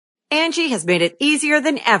Angie has made it easier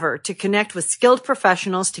than ever to connect with skilled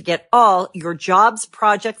professionals to get all your jobs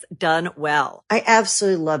projects done well. I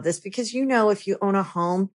absolutely love this because, if you own a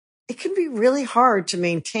home, it can be really hard to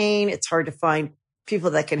maintain. It's hard to find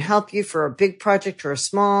people that can help you for a big project or a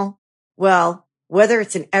small. Well, whether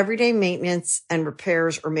it's in everyday maintenance and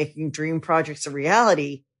repairs or making dream projects a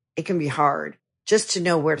reality, it can be hard just to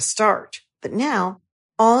know where to start. But now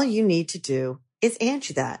all you need to do is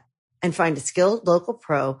Angie that and find a skilled local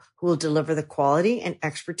pro who will deliver the quality and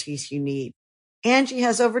expertise you need. Angie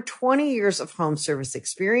has over 20 years of home service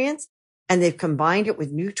experience, and they've combined it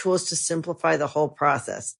with new tools to simplify the whole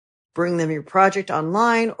process. Bring them your project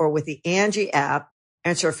online or with the Angie app,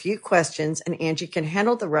 answer a few questions, and Angie can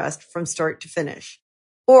handle the rest from start to finish.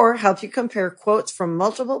 Or help you compare quotes from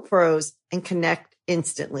multiple pros and connect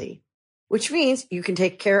instantly, which means you can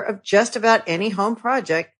take care of just about any home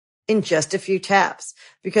project in just a few taps.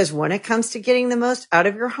 Because when it comes to getting the most out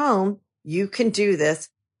of your home, you can do this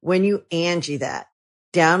when you Angie that.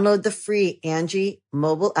 Download the free Angie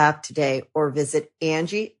mobile app today or visit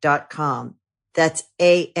Angie.com. That's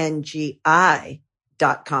ANGI.com.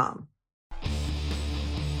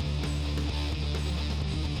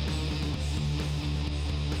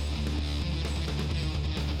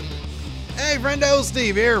 Hey, friendo,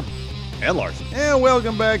 Steve here. And Larson. And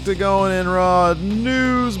welcome back to Going In Raw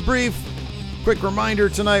News Brief. Quick reminder,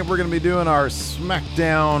 tonight we're going to be doing our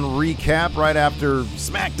SmackDown recap right after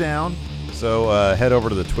SmackDown. So head over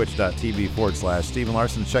to the twitch.tv/Steven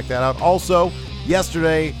Larson to check that out. Also,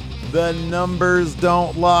 yesterday, the numbers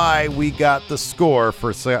don't lie. We got the score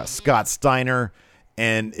for Scott Steiner,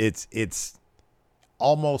 and it's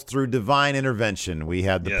almost through divine intervention. We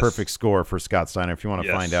had the perfect score for Scott Steiner. If you want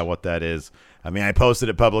to find out what that is, I posted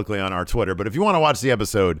it publicly on our Twitter, but if you want to watch the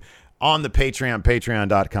episode on the Patreon,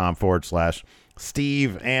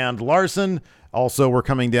 patreon.com/Steve and Larson. Also, we're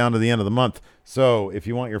coming down to the end of the month. So if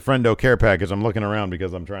you want your Friendo care package, I'm looking around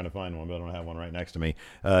because I'm trying to find one, but I don't have one right next to me.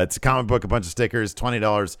 It's a comic book, a bunch of stickers,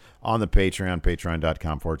 $20 on the Patreon,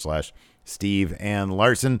 patreon.com/Steve and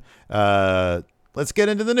Larson. Let's get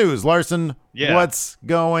into the news. Larson, what's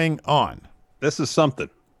going on? This is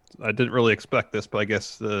something. I didn't really expect this, but I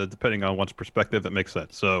guess depending on one's perspective, it makes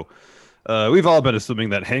sense. So we've all been assuming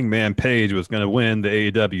that Hangman Page was going to win the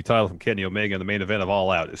AEW title from Kenny Omega in the main event of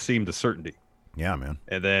All Out. It seemed a certainty. Yeah, man.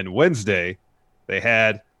 And then Wednesday, they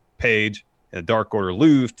had Page and Dark Order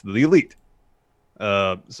lose to the Elite.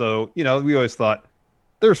 So, we always thought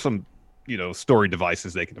there's some, story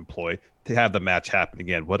devices they can employ to have the match happen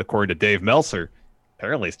again. What, according to Dave Meltzer,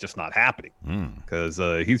 apparently it's just not happening because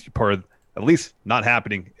he's part of at least not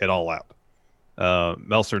happening at All Out.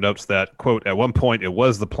 Meltzer notes that, quote, at one point it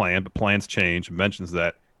was the plan, but plans change, and mentions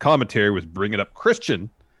that commentary was bringing up Christian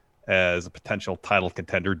as a potential title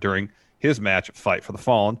contender during his match at Fight for the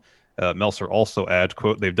Fallen. Meltzer also adds,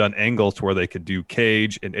 quote, they've done angles to where they could do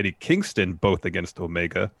Cage and Eddie Kingston both against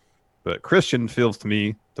Omega, but Christian feels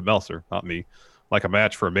to Meltzer, not me, like a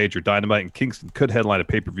match for a major Dynamite, and Kingston could headline a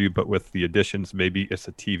pay-per-view, but with the additions, maybe it's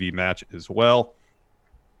a TV match as well.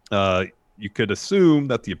 You could assume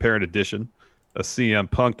that the apparent addition of CM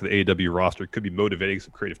Punk to the AEW roster could be motivating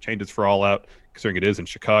some creative changes for All Out, considering it is in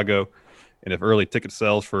Chicago. And if early ticket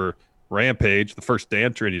sales for Rampage, the first day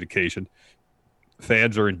entry indication,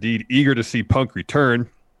 fans are indeed eager to see Punk return.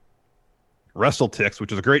 WrestleTix,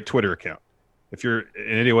 which is a great Twitter account. If you're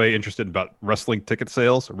in any way interested about wrestling ticket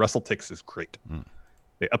sales, WrestleTix is great.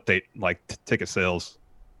 They update ticket sales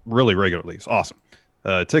really regularly. It's awesome.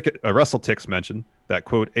 WrestleTix mentioned that,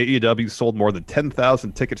 quote, AEW sold more than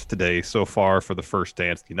 10,000 tickets today so far for the first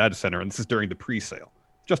dance at the United Center, and this is during the pre-sale,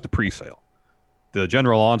 just a pre-sale. The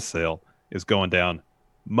general on sale is going down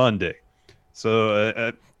Monday.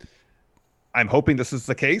 So I'm hoping this is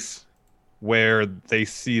the case where they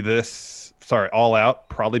see this, All Out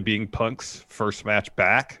probably being Punk's first match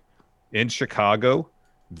back in Chicago.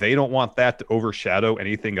 They don't want that to overshadow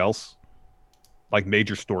anything else, like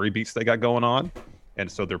major story beats they got going on. And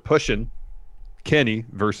so they're pushing Kenny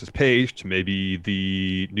versus Page to maybe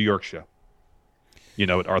the New York show,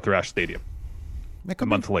 at Arthur Ashe Stadium a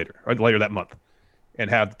month later, or later that month, and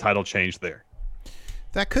have the title change there.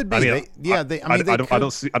 That could be. I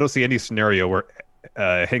don't see any scenario where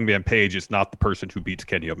Hangman Page is not the person who beats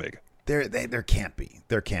Kenny Omega. There can't be.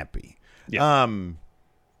 Yeah.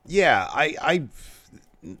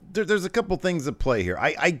 There's a couple things at play here.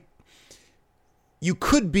 You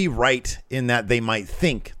could be right in that they might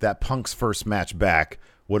think that Punk's first match back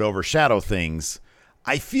would overshadow things.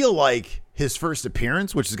 I feel like his first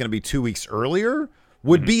appearance, which is going to be 2 weeks earlier,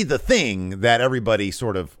 would be the thing that everybody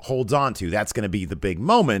sort of holds on to. That's going to be the big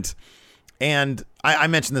moment. And I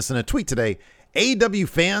mentioned this in a tweet today. AEW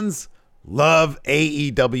fans love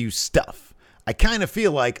AEW stuff. I kind of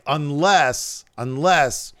feel like unless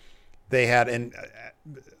they had, and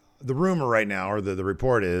the rumor right now, or the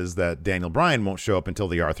report is that Daniel Bryan won't show up until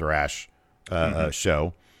the Arthur Ashe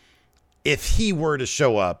show. If he were to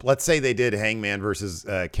show up, let's say they did Hangman versus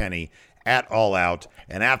Kenny at All Out,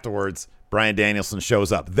 and afterwards Bryan Danielson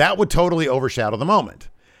shows up, that would totally overshadow the moment.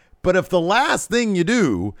 But if the last thing you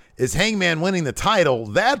do is Hangman winning the title,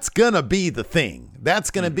 that's going to be the thing.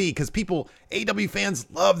 That's going to be, because AEW fans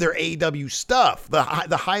love their AEW stuff. The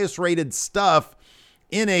highest rated stuff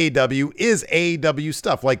in AEW is AEW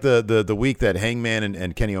stuff. Like the week that Hangman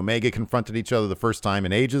and Kenny Omega confronted each other the first time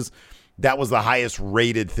in ages, that was the highest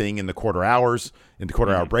rated thing in the quarter hours, in the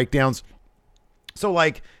quarter hour breakdowns. So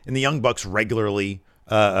like, and the Young Bucks regularly,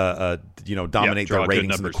 dominate their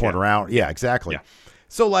ratings in the quarter hour. Yeah, exactly. Yeah.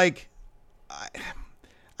 So, like,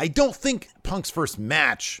 I don't think Punk's first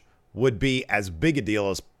match would be as big a deal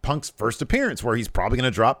as Punk's first appearance, where he's probably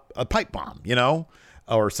going to drop a pipe bomb,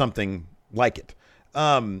 or something like it.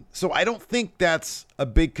 So I don't think that's a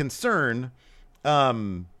big concern.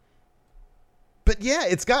 But yeah,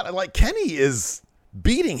 it's got, like, Kenny is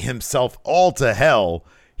beating himself all to hell.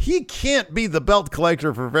 He can't be the belt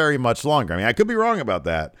collector for very much longer. I mean, I could be wrong about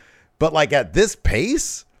that, but like at this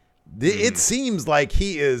pace, it seems like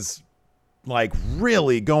he is like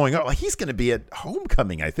really going up. Like he's going to be at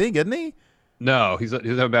Homecoming, I think, isn't he? No, he's have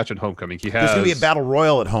a match at Homecoming. There's going to be a battle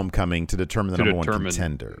royal at Homecoming to determine the number one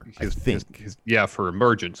contender. I think. For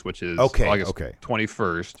Emergence, which is August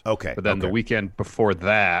 21st. Okay. But then the weekend before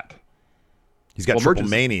that, he's got Triple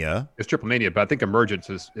Mania. It's Triple Mania, but I think Emergence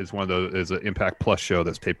is one of those, is an Impact Plus show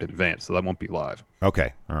that's taped in advance, so that won't be live.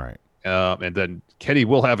 Okay. All right. And then Kenny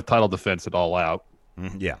will have a title defense at All Out.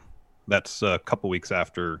 Yeah. That's a couple weeks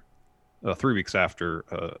after, 3 weeks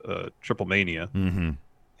after Triple Mania. Mm-hmm.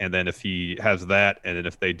 And then if he has that, and then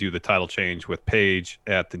if they do the title change with Paige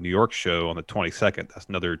at the New York show on the 22nd, that's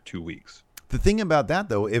another 2 weeks. The thing about that,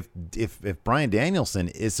 though, if Bryan Danielson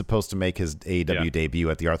is supposed to make his AEW debut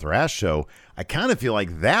at the Arthur Ashe show, I kind of feel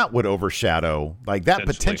like that would overshadow, like that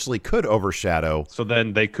potentially could overshadow. So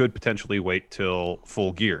then they could potentially wait till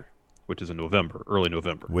Full Gear, which is in November, early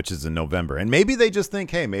November. And maybe they just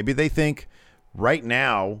think, maybe they think right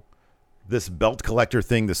now this belt collector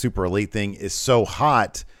thing, the Super Elite thing, is so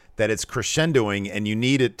hot that it's crescendoing, and you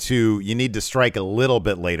need to strike a little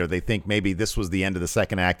bit later. They think maybe this was the end of the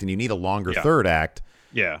second act, and you need a longer third act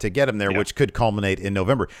to get him there, which could culminate in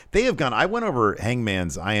November. They have gone. I went over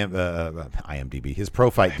Hangman's IMDb, his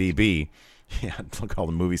Pro Fight DB. Yeah, look at all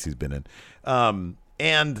the movies he's been in.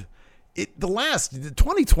 And the last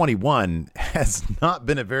 2021 has not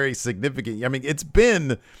been a very significant. I mean, it's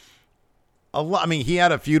been a lot. I mean, he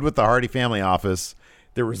had a feud with the Hardy Family Office.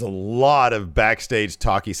 There was a lot of backstage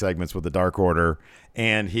talky segments with the Dark Order,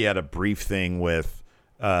 and he had a brief thing with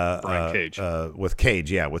Cage. With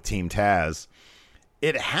Cage, with Team Taz.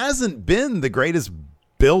 It hasn't been the greatest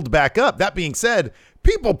build back up. That being said,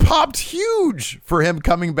 people popped huge for him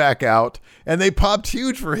coming back out, and they popped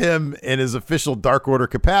huge for him in his official Dark Order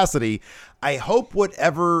capacity. I hope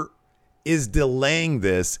whatever is delaying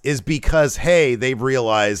this is because, they've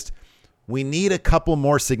realized we need a couple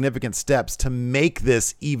more significant steps to make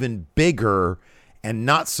this even bigger and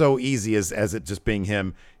not so easy as it just being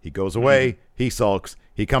him. He goes away, he sulks,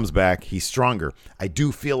 he comes back, he's stronger. I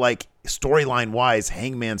do feel like storyline-wise,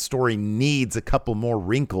 Hangman's story needs a couple more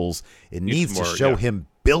wrinkles. It needs to show him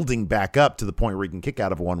building back up to the point where he can kick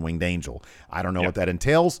out of a one-winged angel. I don't know what that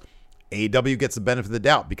entails. AEW gets the benefit of the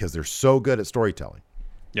doubt because they're so good at storytelling.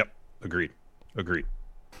 Yep, agreed.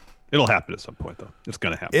 It'll happen at some point, though. It's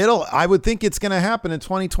going to happen. I would think it's going to happen in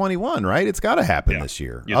 2021, right? It's got to happen this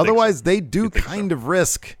year. Otherwise, they do kind of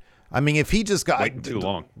risk. I mean, if he just got waiting too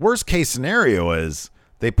long. Worst case scenario is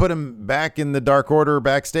they put him back in the Dark Order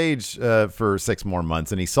backstage for 6 more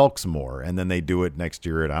months, and he sulks more, and then they do it next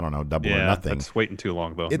year at, I don't know, Double or Nothing. It's waiting too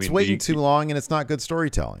long, though. It's waiting too long, and it's not good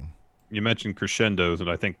storytelling. You mentioned crescendos, and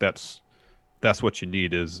I think that's what you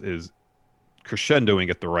need is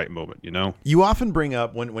crescendoing at the right moment, You often bring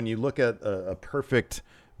up, when you look at a perfect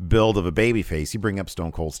build of a babyface, you bring up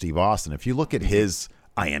Stone Cold Steve Austin. If you look at his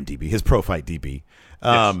IMDb, his Pro Fight DB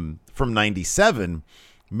from 97,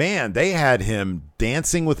 man, they had him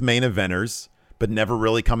dancing with main eventers, but never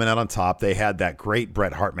really coming out on top. They had that great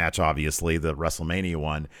Bret Hart match, obviously, the WrestleMania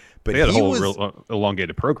one. But they had a whole real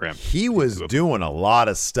elongated program. He was doing a lot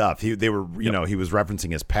of stuff. He was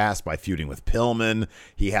referencing his past by feuding with Pillman.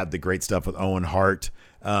 He had the great stuff with Owen Hart.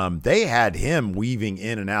 They had him weaving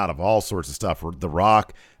in and out of all sorts of stuff. The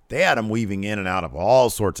Rock. they had him weaving in and out of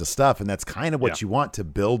all sorts of stuff, and that's kind of what you want to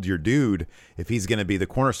build your dude if he's going to be the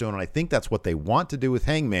cornerstone, and I think that's what they want to do with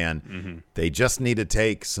Hangman. Mm-hmm. They just need to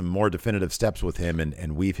take some more definitive steps with him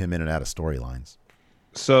and weave him in and out of storylines.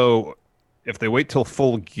 So if they wait till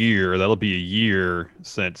Full Gear, that'll be a year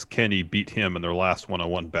since Kenny beat him in their last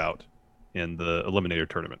one-on-one bout in the Eliminator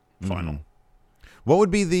Tournament final. What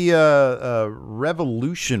would be the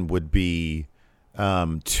Revolution would be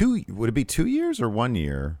would it be 2 years or 1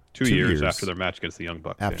 year? 2 years after their match against the Young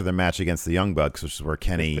Bucks. After their match against the Young Bucks, which is where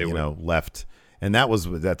Kenny, left. And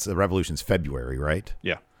that's Revolution's February, right?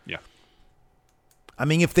 Yeah. Yeah. I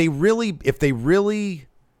mean, if they really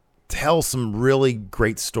tell some really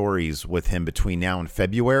great stories with him between now and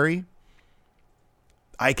February,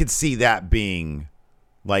 I could see that being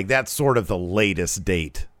like that's sort of the latest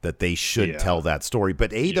date that they should tell that story.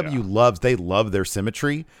 But AEW love their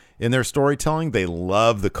symmetry in their storytelling. They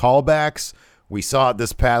love the callbacks. We saw it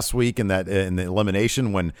this past week in the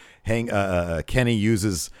elimination when Kenny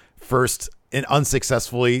uses first and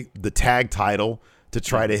unsuccessfully the tag title to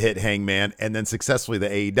try to hit Hangman, and then successfully the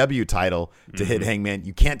AEW title to hit Hangman.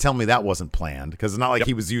 You can't tell me that wasn't planned, because it's not like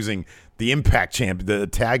he was using the the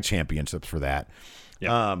tag championships for that.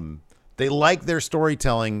 Yep. They like their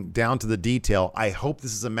storytelling down to the detail. I hope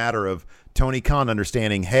this is a matter of Tony Khan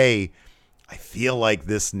understanding, hey, I feel like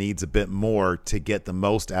this needs a bit more to get the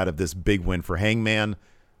most out of this big win for Hangman.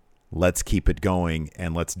 Let's keep it going,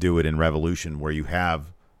 and let's do it in Revolution, where you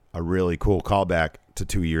have a really cool callback to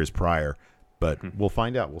 2 years prior. But we'll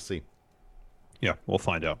find out. We'll see. Yeah, we'll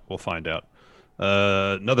find out.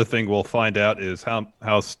 Another thing we'll find out is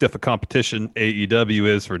how stiff a competition AEW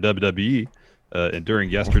is for WWE. And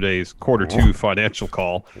during yesterday's Q2 financial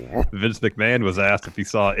call, Vince McMahon was asked if he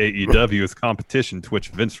saw AEW as competition, to which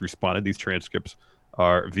Vince responded. These transcripts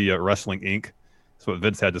are via Wrestling Inc. So what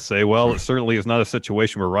Vince had to say, well, it certainly is not a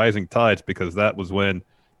situation where rising tides, because that was when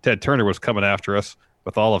Ted Turner was coming after us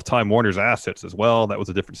with all of Time Warner's assets as well. That was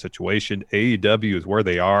a different situation. AEW is where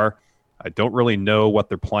they are. I don't really know what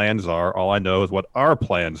their plans are. All I know is what our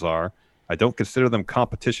plans are. I don't consider them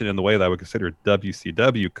competition in the way that I would consider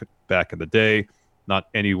WCW back in the day. Not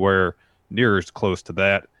anywhere near as close to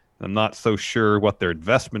that. I'm not so sure what their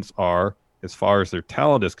investments are as far as their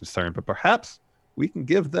talent is concerned, but perhaps we can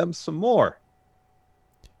give them some more.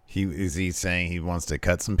 Is he saying he wants to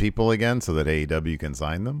cut some people again so that AEW can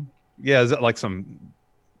sign them? Yeah, is that like some,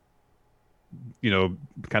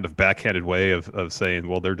 kind of backhanded way of saying,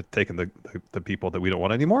 well, they're taking the people that we don't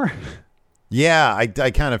want anymore? Yeah, I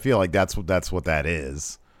kind of feel like that's what that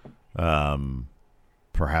is.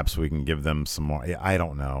 Perhaps we can give them some more. I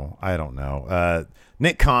don't know.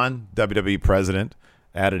 Nick Khan, WWE president,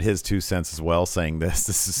 added his 2 cents as well, saying this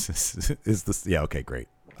is this. Yeah, okay, great.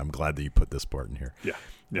 I'm glad that you put this part in here. Yeah.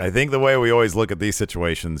 I think the way we always look at these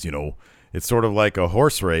situations, it's sort of like a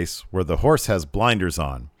horse race where the horse has blinders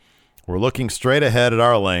on. We're looking straight ahead at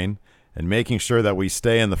our lane and making sure that we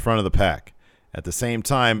stay in the front of the pack. At the same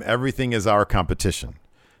time, everything is our competition.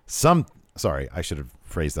 I should have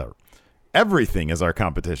phrased that. Everything is our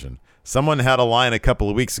competition. Someone had a line a couple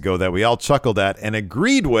of weeks ago that we all chuckled at and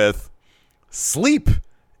agreed with. Sleep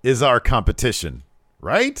is our competition,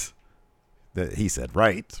 right? He said,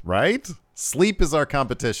 right? Sleep is our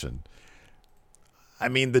competition. I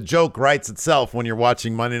mean, the joke writes itself when you're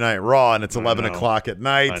watching Monday Night Raw and it's 11 o'clock at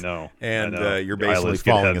night. I know. You're basically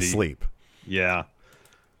falling asleep. Yeah.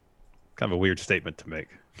 Kind of a weird statement to make.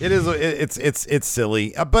 It is. It's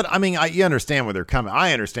silly, but I mean, you understand where they're coming.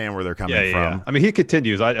 I understand where they're coming from. Yeah. I mean, he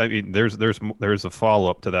continues. I mean, there's a follow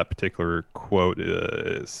up to that particular quote.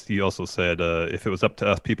 He also said, if it was up to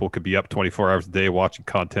us, people could be up 24 hours a day watching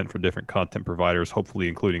content from different content providers, hopefully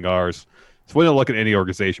including ours. So we don't look at any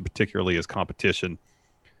organization particularly as competition.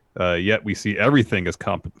 Yet we see everything as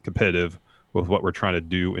competitive with what we're trying to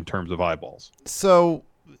do in terms of eyeballs. So,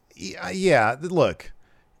 yeah, look,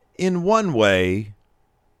 in one way.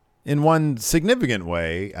 In one significant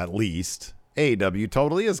way, at least, AEW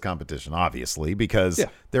totally is competition, obviously, because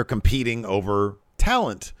they're competing over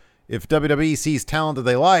talent. If WWE sees talent that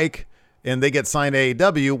they like and they get signed to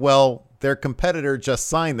AEW, well, their competitor just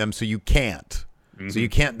signed them, so you can't. Mm-hmm. So you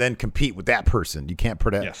can't then compete with that person. You can't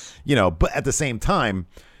protect, but at the same time,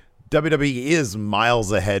 WWE is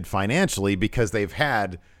miles ahead financially because they've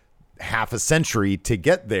had half a century to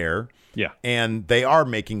get there. Yeah. And they are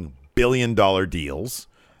making billion-dollar deals.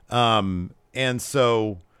 And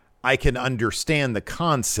so I can understand the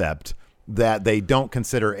concept that they don't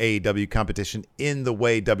consider AEW competition in the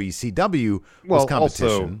way WCW was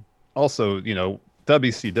competition. Also,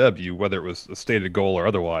 WCW, whether it was a stated goal or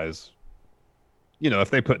otherwise, if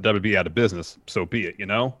they put WB out of business, so be it,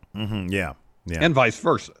 Mm-hmm, yeah. And vice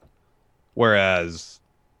versa. Whereas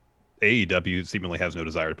AEW seemingly has no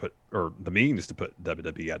desire to put, or the means to put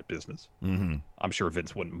WWE out of business. Mm-hmm. I'm sure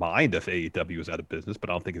Vince wouldn't mind if AEW was out of business, but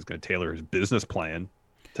I don't think he's going to tailor his business plan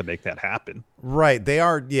to make that happen. Right. They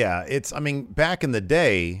are. Yeah. I mean, back in the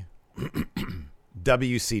day,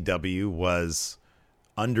 WCW was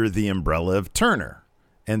under the umbrella of Turner.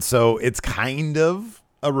 And so it's kind of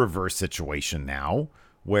a reverse situation now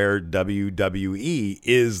where WWE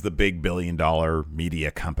is the big $1 billion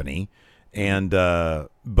media company. And,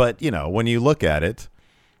 but, when you look at it,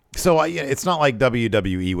 so it's not like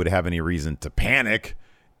WWE would have any reason to panic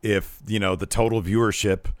if, the total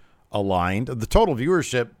viewership aligned. The total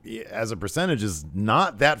viewership as a percentage is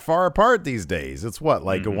not that far apart these days. It's what,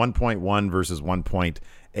 like a 1.1 versus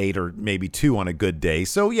 1.8 or maybe 2 on a good day.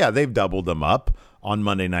 So yeah, they've doubled them up on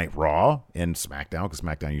Monday Night Raw and SmackDown, because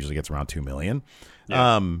SmackDown usually gets around 2 million.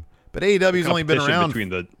 Yeah. But AEW's only been around in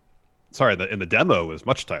the demo is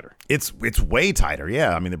much tighter. It's way tighter.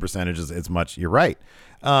 Yeah. I mean, the percentage is much, you're right.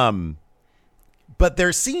 But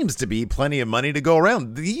there seems to be plenty of money to go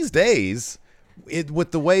around these days.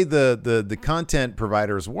 With the way the content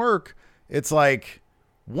providers work, it's like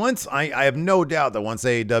I have no doubt that once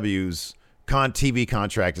AEW's TV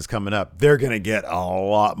contract is coming up, they're going to get a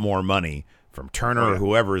lot more money from Turner or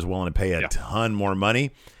whoever is willing to pay a ton more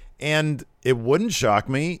money. And it wouldn't shock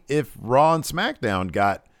me if Raw and SmackDown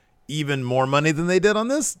got even more money than they did on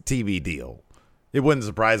this TV deal. It wouldn't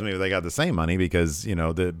surprise me if they got the same money because,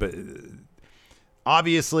 but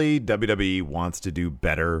obviously WWE wants to do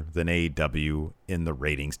better than AEW in the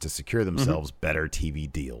ratings to secure themselves better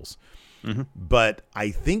TV deals. Mm-hmm. But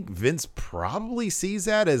I think Vince probably sees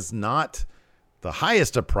that as not the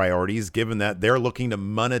highest of priorities, given that they're looking to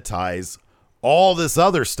monetize all this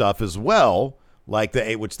other stuff as well, like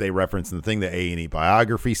which they reference in the thing, the A&E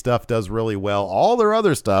biography stuff does really well. All their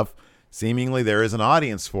other stuff, seemingly there is an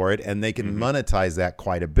audience for it, and they can monetize that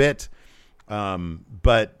quite a bit.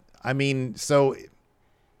 But I mean, so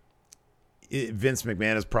Vince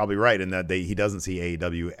McMahon is probably right in that he doesn't see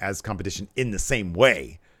AEW as competition in the same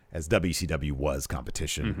way as WCW was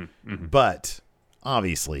competition. But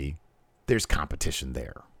obviously there's competition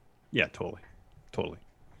there. Yeah, totally.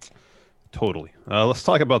 Let's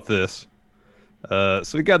talk about this. So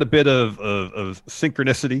we got a bit of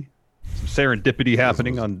synchronicity, some serendipity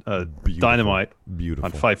happening on Dynamite. Beautiful.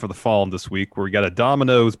 On Fight for the Fallen this week, where we got a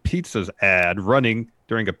Domino's Pizzas ad running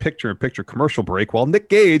during a picture-in-picture commercial break while Nick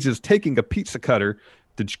Gage is taking a pizza cutter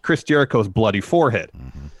to Chris Jericho's bloody forehead.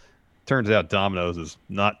 Turns out Domino's is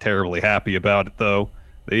not terribly happy about it, though.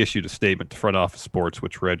 They issued a statement to Front Office Sports,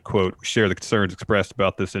 which read, quote, "We share the concerns expressed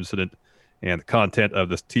about this incident and the content of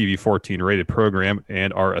this TV-14 rated program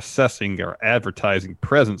and are assessing our advertising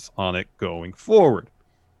presence on it going forward."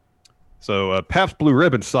 So Pabst Blue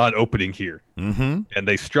Ribbon saw an opening here, and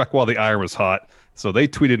they struck while the iron was hot. So they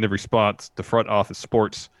tweeted in response to Front Office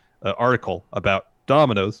Sports article about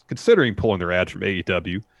Domino's considering pulling their ad from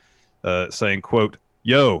AEW, saying, quote,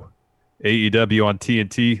 "Yo, AEW on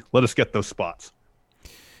TNT, let us get those spots."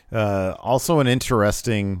 Also an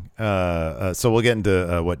interesting, so we'll get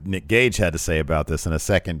into what Nick Gage had to say about this in a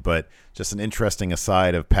second, but just an interesting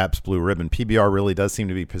aside of Pabst Blue Ribbon. PBR really does seem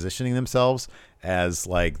to be positioning themselves as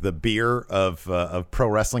like the beer of pro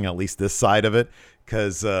wrestling, at least this side of it.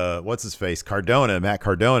 Because what's his face? Matt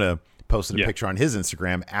Cardona posted a picture on his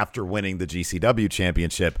Instagram after winning the GCW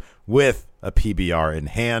championship with a PBR in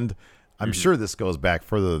hand. I'm sure this goes back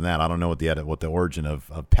further than that. I don't know what the origin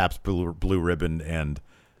of Pabst Blue Ribbon and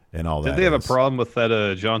all that. Did they have a problem with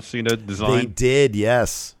that John Cena design? They did,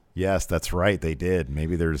 yes. Yes, that's right. They did.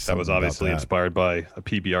 Maybe there's that was obviously inspired by a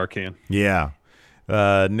PBR can. Yeah.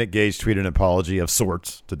 Nick Gage tweeted an apology of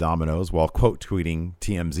sorts to Domino's while quote tweeting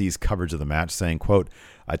TMZ's coverage of the match, saying, quote,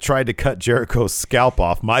 "I tried to cut Jericho's scalp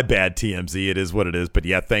off. My bad, TMZ. It is what it is. But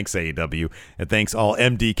yeah, thanks AEW. And thanks all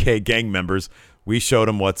MDK gang members. We showed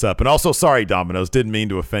them what's up. And also, sorry, Domino's. Didn't mean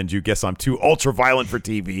to offend you. Guess I'm too ultra violent for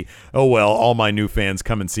TV. Oh, well, all my new fans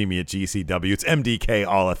come and see me at GCW. It's MDK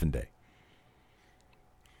all effing day."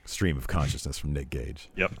 Stream of consciousness from Nick Gage.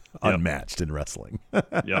 Yep. Unmatched in wrestling.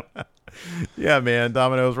 Yep. Yeah, man.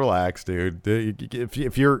 Domino's, relax, dude.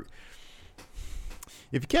 If you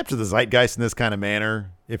capture the zeitgeist in this kind of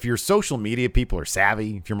manner, if your social media people are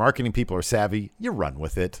savvy, if your marketing people are savvy, you run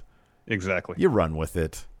with it. Exactly. You run with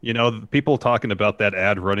it. The people talking about that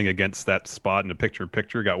ad running against that spot in a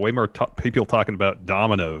picture-in-picture got way more people talking about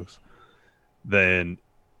Domino's than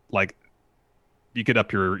like you get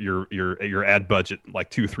up your ad budget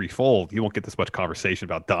like 2-3-fold. You won't get this much conversation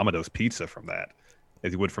about Domino's Pizza from that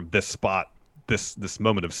as you would from this spot, this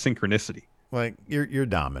moment of synchronicity. Like you're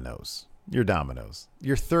Domino's. You're Domino's.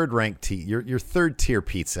 You're you're third tier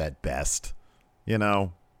pizza at best. You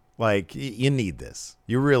know, like you need this.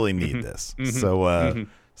 You really need this. So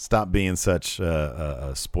stop being such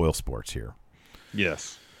spoil sports here.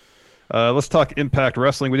 Yes. Let's talk Impact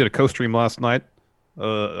Wrestling. We did a co-stream last night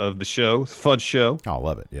of the show. Fun show. Oh, I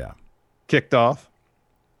love it. Yeah. Kicked off.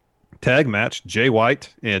 Tag match. Jay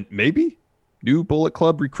White and maybe new Bullet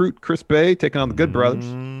Club recruit Chris Bay taking on the Good Brothers.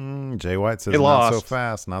 Jay White says they not lost. so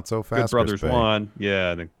fast. Not so fast. Good Brothers won.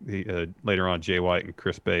 Yeah. And later on, Jay White and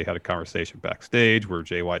Chris Bay had a conversation backstage where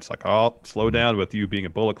Jay White's like, "Oh, slow down with you being a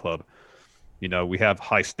Bullet Club. You know, we have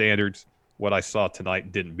high standards. What I saw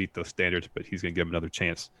tonight didn't meet those standards, but he's going to give him another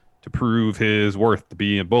chance to prove his worth to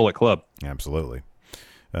be in Bullet Club." Absolutely.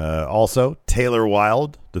 Also, Taylor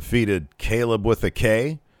Wilde defeated Caleb with a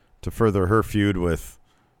K to further her feud with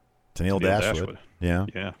Tennille Dashwood. Yeah.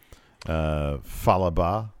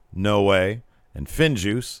 Falaba, No Way, and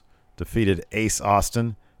Finjuice defeated Ace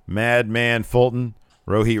Austin, Madman Fulton,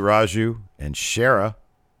 Rohit Raju, and Shera.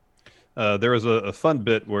 There was a fun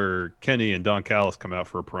bit where Kenny and Don Callis come out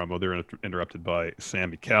for a promo. They're interrupted by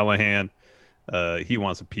Sami Callihan. He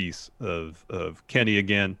wants a piece of Kenny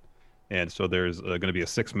again. And so there's going to be a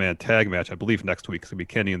 6-man tag match, I believe, next week. It's going to be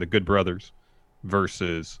Kenny and the Good Brothers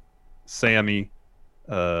versus Sammy.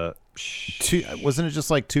 Wasn't it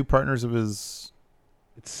just like two partners of his?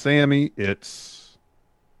 It's Sammy. It's.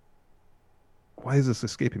 Why is this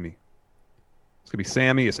escaping me? It's going to be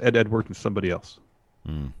Sammy. It's Ed Edwards and somebody else.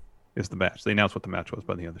 Is the match. They announced what the match was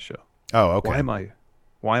by the end of the show. Oh, okay.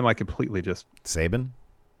 Why am I completely just. Saban?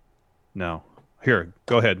 No. Here,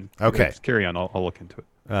 go ahead. Okay. Just carry on. I'll look into it.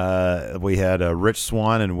 We had Rich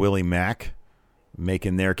Swann and Willie Mack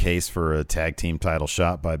making their case for a tag team title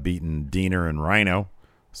shot by beating Diener and Rhino.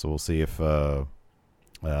 So we'll see if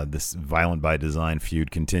this Violent by Design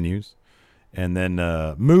feud continues. And then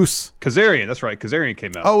Moose. Kazarian, that's right. Kazarian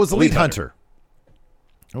came out. Oh, it was Elite Hunter.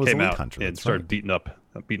 It was came Elite out Hunter. and started beating up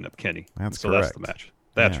Kenny. That's so correct. That's the match.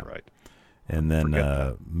 That's right. And then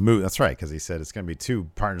Moose. That's right, because he said it's going to be two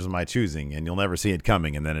partners of my choosing, and you'll never see it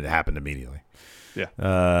coming. And then it happened immediately. Yeah.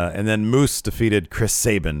 And then Moose defeated Chris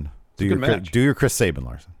Sabin. Do your Chris Sabin,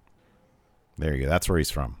 Larson. There you go. That's where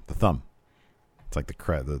he's from. The thumb. It's like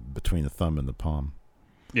the between the thumb and the palm.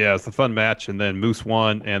 Yeah, it's a fun match, and then Moose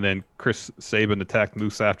won, and then Chris Sabin attacked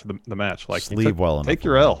Moose after the match. Like, sleeve well enough. Take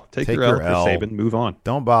your L. Take your L, Chris Sabin. Move on.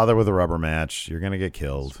 Don't bother with a rubber match. You're gonna get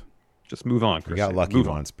killed. Just move on, Chris. You got lucky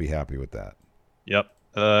once. Be happy with that. Yep.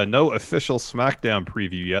 No official SmackDown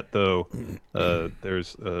preview yet, though.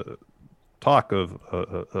 There's talk of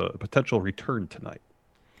a potential return tonight.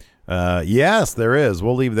 Yes, there is.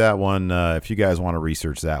 We'll leave that one. If you guys want to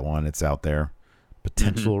research that one, it's out there.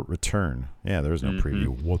 Potential return. Yeah, there's no preview.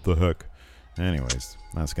 What the heck? Anyways,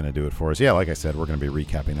 that's going to do it for us. Yeah, like I said, we're going to be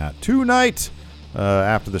recapping that tonight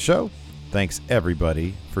after the show. Thanks,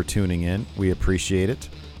 everybody, for tuning in. We appreciate it.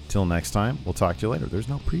 Till next time, we'll talk to you later. There's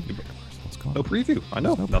no preview. What's going on? No preview. I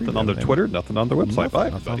know. Nothing on the Twitter, nothing on the website. Bye,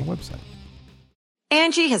 nothing on the website.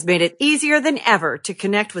 Angie has made it easier than ever to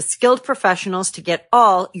connect with skilled professionals to get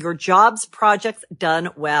all your jobs projects done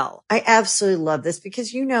well. I absolutely love this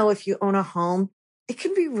because, if you own a home, it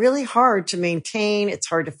can be really hard to maintain. It's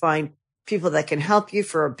hard to find people that can help you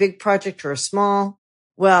for a big project or a small.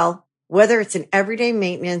 Well, whether it's in everyday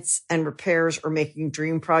maintenance and repairs or making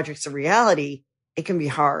dream projects a reality, it can be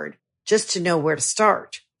hard just to know where to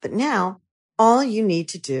start. But now all you need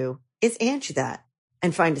to do is Angie that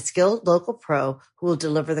and find a skilled local pro who will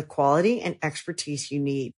deliver the quality and expertise you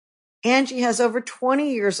need. Angie has over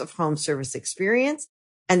 20 years of home service experience,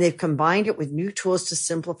 and they've combined it with new tools to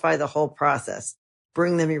simplify the whole process.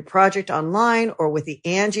 Bring them your project online or with the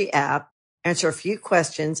Angie app, answer a few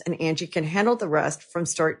questions, and Angie can handle the rest from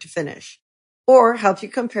start to finish. Or help you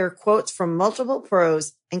compare quotes from multiple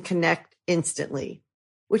pros and connect instantly,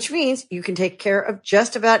 which means you can take care of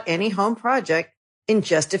just about any home project in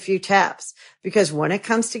just a few taps. Because when it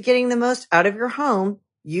comes to getting the most out of your home,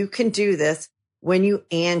 you can do this when you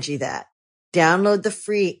Angie that. Download the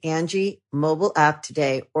free Angie mobile app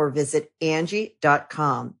today or visit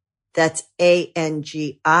Angie.com. That's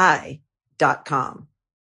ANGI.com.